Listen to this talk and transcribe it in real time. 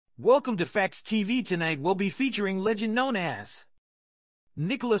Welcome to Facts TV. Tonight we'll be featuring legend known as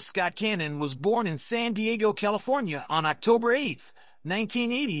Alyssa Scott Cannon. Was born in San Diego, California on October 8,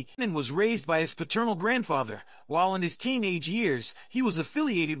 1980, and was raised by his paternal grandfather. While in his teenage years, he was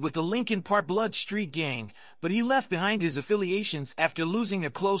affiliated with the Lincoln Park Blood Street Gang, but he left behind his affiliations after losing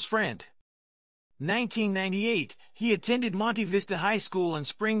a close friend. 1998, he attended Monte Vista High School in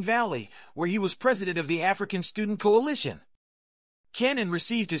Spring Valley, where he was president of the African Student Coalition. Cannon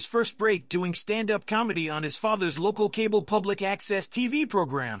received his first break doing stand-up comedy on his father's local cable public access TV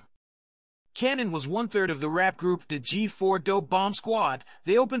program. Cannon was one-third of the rap group the G4 Dope Bomb Squad.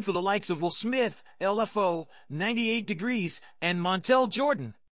 They opened for the likes of Will Smith, LFO, 98 Degrees, and Montel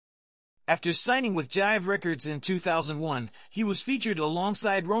Jordan. After signing with Jive Records in 2001, he was featured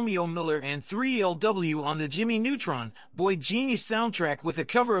alongside Romeo Miller and 3LW on the Jimmy Neutron Boy Genius soundtrack with a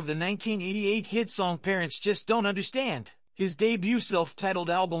cover of the 1988 hit song Parents Just Don't Understand. His debut self-titled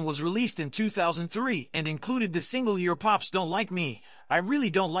album was released in 2003 and included the single Your Pops Don't Like Me, I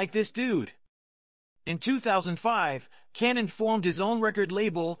Really Don't Like This Dude. In 2005, Cannon formed his own record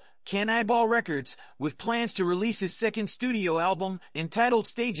label, Cannibal Records, with plans to release his second studio album, entitled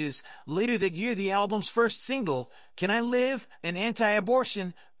Stages. Later that year, the album's first single, Can I Live, an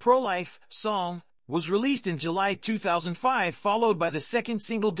anti-abortion, pro-life song, was released in July 2005, followed by the second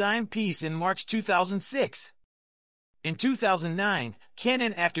single Dime Piece in March 2006. In 2009,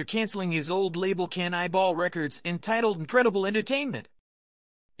 Cannon, after canceling his old label Cannibal Records, entitled Incredible Entertainment.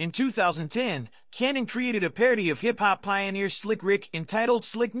 In 2010, Cannon created a parody of hip-hop pioneer Slick Rick entitled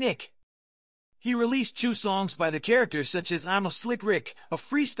Slick Nick. He released 2 songs by the character such as I'm a Slick Rick, a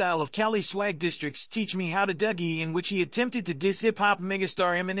freestyle of Cali Swag District's Teach Me How to Dougie in which he attempted to diss hip-hop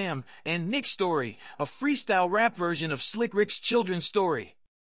megastar Eminem, and Nick's Story, a freestyle rap version of Slick Rick's children's story.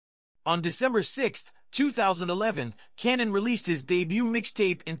 On December 6, 2011, Cannon released his debut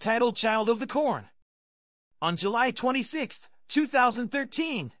mixtape entitled Child of the Corn. On July 26,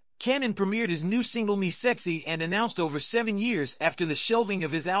 2013, Cannon premiered his new single Me Sexy and announced over 7 years after the shelving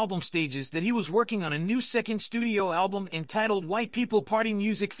of his album Stages that he was working on a new second studio album entitled White People Party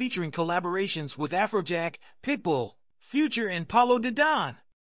Music featuring collaborations with Afrojack, Pitbull, Future and Paulo de Don.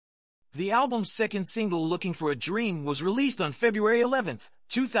 The album's second single Looking for a Dream was released on February 11,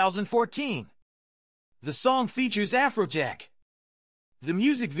 2014. The song features Afrojack. The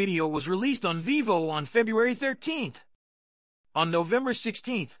music video was released on Vivo on February 13th. On November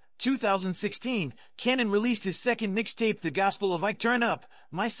 16, 2016, Cannon released his second mixtape The Gospel of Ike Turn Up,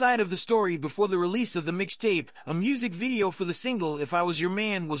 My Side of the Story. Before the release of the mixtape, a music video for the single If I Was Your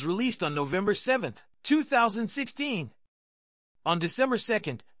Man was released on November 7, 2016. On December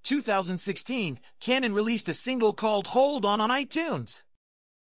 2, 2016, Cannon released a single called Hold On iTunes.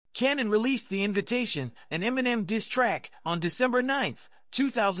 Cannon released The Invitation, an Eminem diss track, on December 9,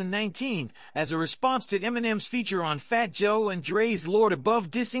 2019, as a response to Eminem's feature on Fat Joe and Dre's Lord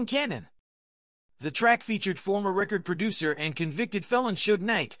Above dissing Cannon. The track featured former record producer and convicted felon Suge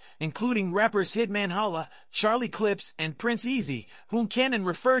Knight, including rappers Hitman Holla, Charlie Clips, and Prince Easy, whom Cannon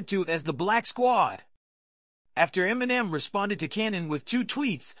referred to as the Black Squad. After Eminem responded to Cannon with 2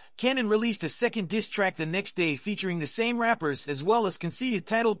 tweets, Cannon released a second diss track the next day featuring the same rappers as well as Conceited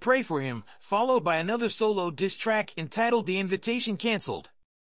titled Pray For Him, followed by another solo diss track entitled The Invitation Cancelled.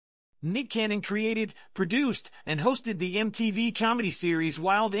 Nick Cannon created, produced, and hosted the MTV comedy series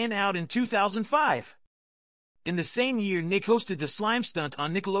Wild 'N Out in 2005. In the same year, Nick hosted the slime stunt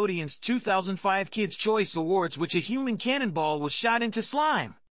on Nickelodeon's 2005 Kids' Choice Awards, which a human cannonball was shot into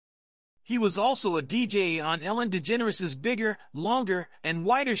slime. He was also a DJ on Ellen DeGeneres' Bigger, Longer, and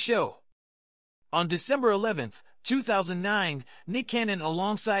Wider show. On December 11, 2009, Nick Cannon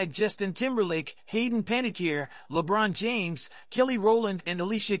alongside Justin Timberlake, Hayden Panettiere, LeBron James, Kelly Rowland, and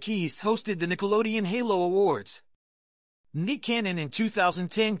Alicia Keys hosted the Nickelodeon Halo Awards. Nick Cannon in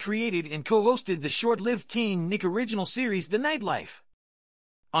 2010 created and co-hosted the short-lived teen Nick original series The Nightlife.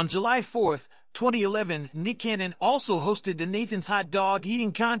 On July 4, 2011, Nick Cannon also hosted the Nathan's Hot Dog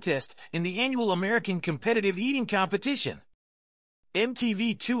Eating Contest in the annual American Competitive Eating Competition.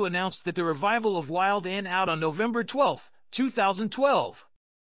 MTV2 announced that the revival of Wild 'N Out on November 12, 2012.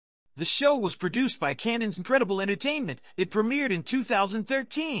 The show was produced by Cannon's Incredible Entertainment. It premiered in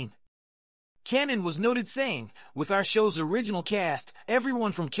 2013. Cannon was noted saying, with our show's original cast,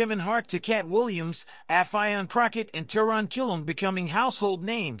 everyone from Kevin Hart to Cat Williams, Affion Crockett, and Tehran Killam becoming household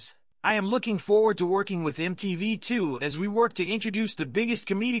names, I am looking forward to working with MTV2 as we work to introduce the biggest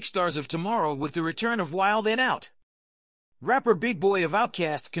comedic stars of tomorrow with the return of Wild 'N Out. Rapper Big Boy of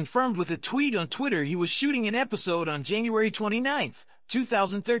Outkast confirmed with a tweet on Twitter he was shooting an episode on January 29,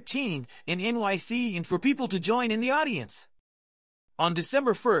 2013, in NYC and for people to join in the audience. On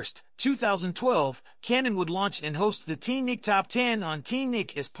December 1st, 2012, Cannon would launch and host the Teen Nick Top 10 on Teen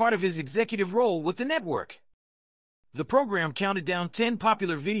Nick as part of his executive role with the network. The program counted down 10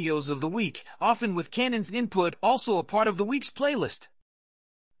 popular videos of the week, often with Cannon's input also a part of the week's playlist.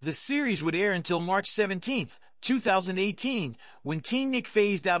 The series would air until March 17, 2018, when Teen Nick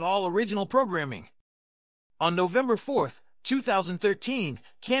phased out all original programming. On November 4, 2013,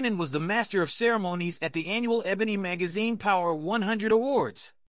 Cannon was the master of ceremonies at the annual Ebony Magazine Power 100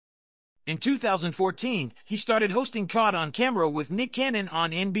 Awards. In 2014, he started hosting Caught on Camera with Nick Cannon on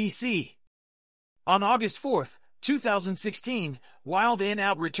NBC. On August 4, 2016, Wild 'N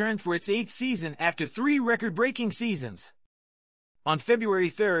Out returned for its 8th season after 3 record-breaking seasons. On February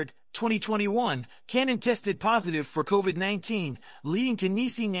 3, 2021, Cannon tested positive for COVID-19, leading to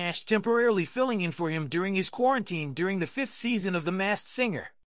Niecy Nash temporarily filling in for him during his quarantine during the 5th season of The Masked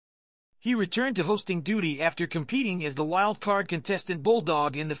Singer. He returned to hosting duty after competing as the wild card contestant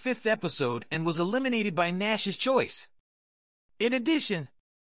Bulldog in the 5th episode and was eliminated by Nash's choice. In addition,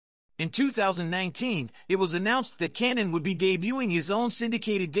 in 2019, it was announced that Cannon would be debuting his own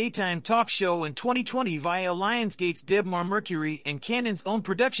syndicated daytime talk show in 2020 via Lionsgate's Debmar Mercury and Cannon's own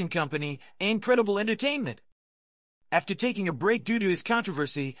production company, Incredible Entertainment. After taking a break due to his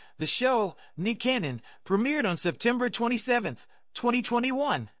controversy, the show, Nick Cannon, premiered on September 27,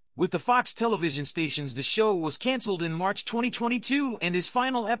 2021. With the Fox television stations, the show was canceled in March 2022 and his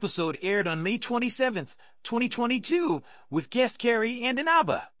final episode aired on May 27, 2022, with guest Carey and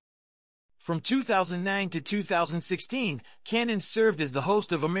Inaba. From 2009 to 2016, Cannon served as the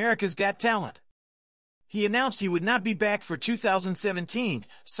host of America's Got Talent. He announced he would not be back for 2017,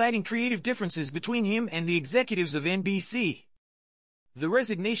 citing creative differences between him and the executives of NBC. The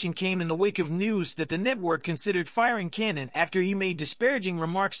resignation came in the wake of news that the network considered firing Cannon after he made disparaging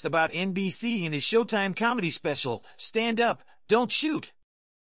remarks about NBC in his Showtime comedy special, Stand Up, Don't Shoot.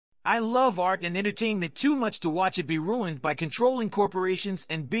 I love art and entertainment too much to watch it be ruined by controlling corporations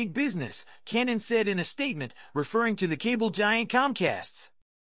and big business, Cannon said in a statement, referring to the cable giant Comcast's.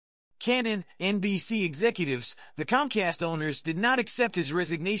 Cannon, NBC executives, the Comcast owners, did not accept his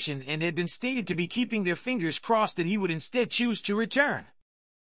resignation and had been stated to be keeping their fingers crossed that he would instead choose to return.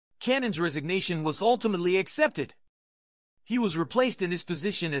 Cannon's resignation was ultimately accepted. He was replaced in his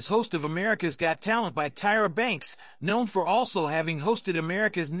position as host of America's Got Talent by Tyra Banks, known for also having hosted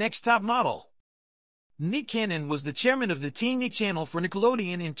America's Next Top Model. Nick Cannon was the chairman of the Teen Nick channel for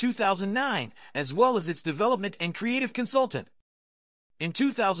Nickelodeon in 2009, as well as its development and creative consultant. In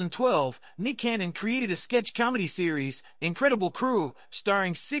 2012, Nick Cannon created a sketch comedy series, Incredible Crew,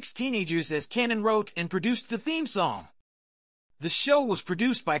 starring 6 teenagers as Cannon wrote and produced the theme song. The show was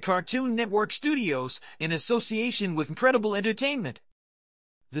produced by Cartoon Network Studios in association with Incredible Entertainment.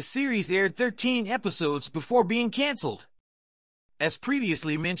 The series aired 13 episodes before being canceled. As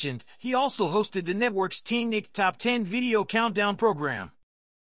previously mentioned, he also hosted the network's Teen Nick Top 10 video countdown program.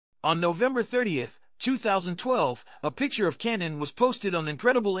 On November 30, 2012, a picture of Cannon was posted on the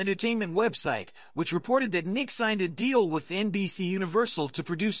Incredible Entertainment website, which reported that Nick signed a deal with NBC Universal to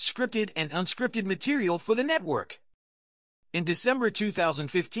produce scripted and unscripted material for the network. In December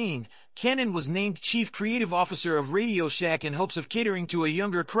 2015, Cannon was named Chief Creative Officer of Radio Shack in hopes of catering to a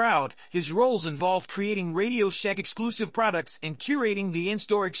younger crowd. His roles involved creating Radio Shack exclusive products and curating the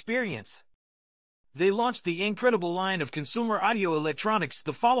in-store experience. They launched the Incredible line of consumer audio electronics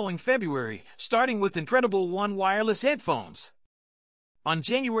the following February, starting with Incredible One wireless headphones. On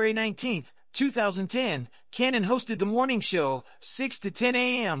January 19, 2010, Cannon hosted the morning show, 6 to 10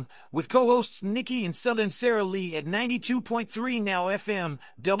 a.m., with co-hosts Nikki and Southern Sarah Lee at 92.3 Now FM,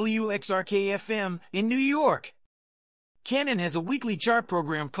 WXRK-FM, in New York. Cannon has a weekly chart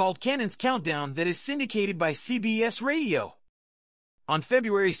program called Cannon's Countdown that is syndicated by CBS Radio. On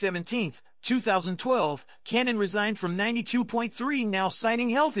February 17, 2012, Cannon resigned from 92.3 Now,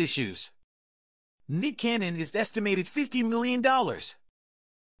 citing health issues. Nick Cannon is estimated $50 million.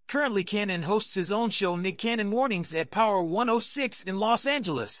 Currently, Cannon hosts his own show, Nick Cannon Mornings, at Power 106 in Los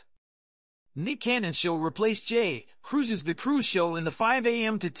Angeles. Nick Cannon's show replaced Jay Cruz's The Cruz Show in the 5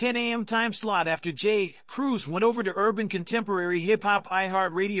 a.m. to 10 a.m. time slot after Jay Cruz went over to urban contemporary hip-hop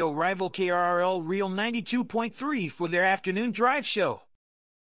iHeartRadio rival KRRL Real 92.3 for their afternoon drive show.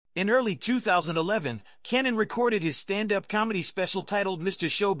 In early 2011, Cannon recorded his stand-up comedy special titled Mr.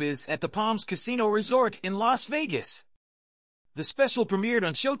 Showbiz at the Palms Casino Resort in Las Vegas. The special premiered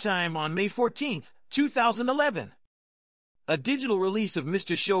on Showtime on May 14, 2011. A digital release of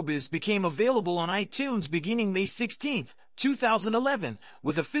Mr. Showbiz became available on iTunes beginning May 16, 2011,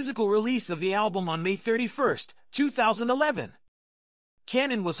 with a physical release of the album on May 31, 2011.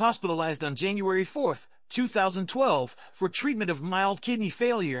 Cannon was hospitalized on January 4, 2012, for treatment of mild kidney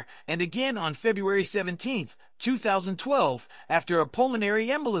failure, and again on February 17, 2012, after a pulmonary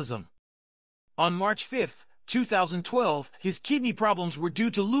embolism. On March 5, 2012, his kidney problems were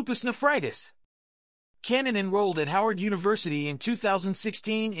due to lupus nephritis. Cannon enrolled at Howard University in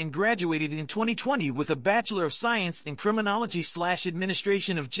 2016 and graduated in 2020 with a Bachelor of Science in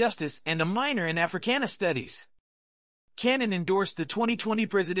Criminology/Administration of Justice and a minor in Africana Studies. Cannon endorsed the 2020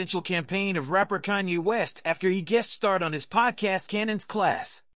 presidential campaign of rapper Kanye West after he guest starred on his podcast Cannon's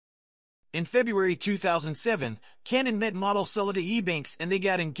Class. In February 2007, Cannon met model Sulita Ebanks and they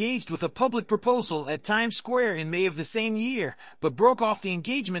got engaged with a public proposal at Times Square in May of the same year, but broke off the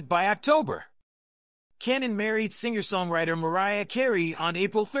engagement by October. Cannon married singer-songwriter Mariah Carey on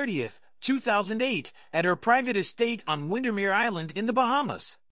April 30, 2008, at her private estate on Windermere Island in the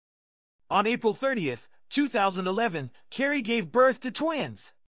Bahamas. On April 30, 2011, Carey gave birth to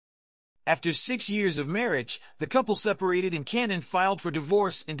twins. After 6 years of marriage, the couple separated and Cannon filed for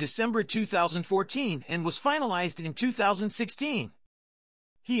divorce in December 2014 and was finalized in 2016.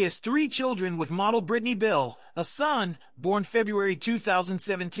 He has 3 children with model Brittany Bell, a son, born February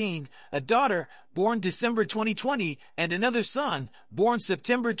 2017, a daughter, born December 2020, and another son, born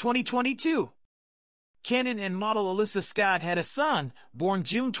September 2022. Cannon and model Alyssa Scott had a son, born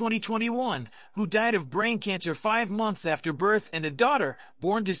June 2021, who died of brain cancer 5 months after birth, and a daughter,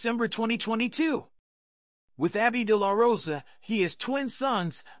 born December 2022. With Abby De La Rosa, he has twin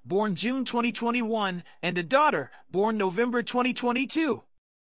sons, born June 2021, and a daughter, born November 2022.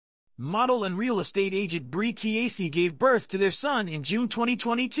 Model and real estate agent Brittany Bell gave birth to their son in June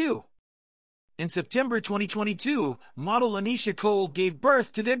 2022. In September 2022, model Anisha Cole gave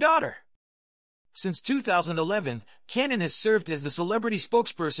birth to their daughter. Since 2011, Cannon has served as the celebrity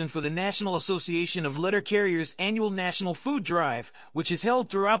spokesperson for the National Association of Letter Carriers' annual National Food Drive, which is held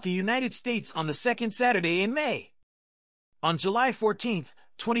throughout the United States on the second Saturday in May. On July 14,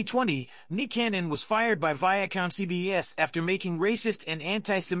 2020, Nick Cannon was fired by Viacom-CBS after making racist and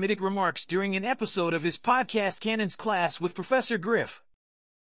anti-Semitic remarks during an episode of his podcast Cannon's Class with Professor Griff.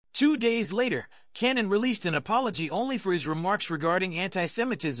 2 days later, Cannon released an apology only for his remarks regarding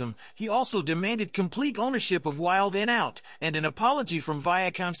anti-Semitism. He also demanded complete ownership of Wild 'N Out and an apology from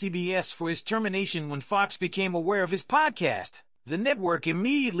Viacom-CBS for his termination when Fox became aware of his podcast. The network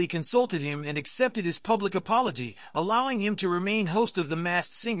immediately consulted him and accepted his public apology, allowing him to remain host of The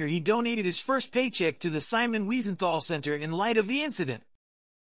Masked Singer. He donated his first paycheck to the Simon Wiesenthal Center in light of the incident.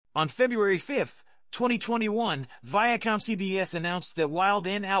 On February 5, 2021, Viacom-CBS announced that Wild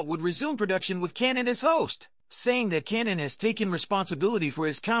 'N Out would resume production with Cannon as host, saying that Cannon has taken responsibility for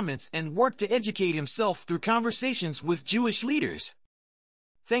his comments and worked to educate himself through conversations with Jewish leaders.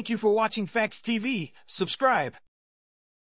 Thank you for watching Facts TV. Subscribe.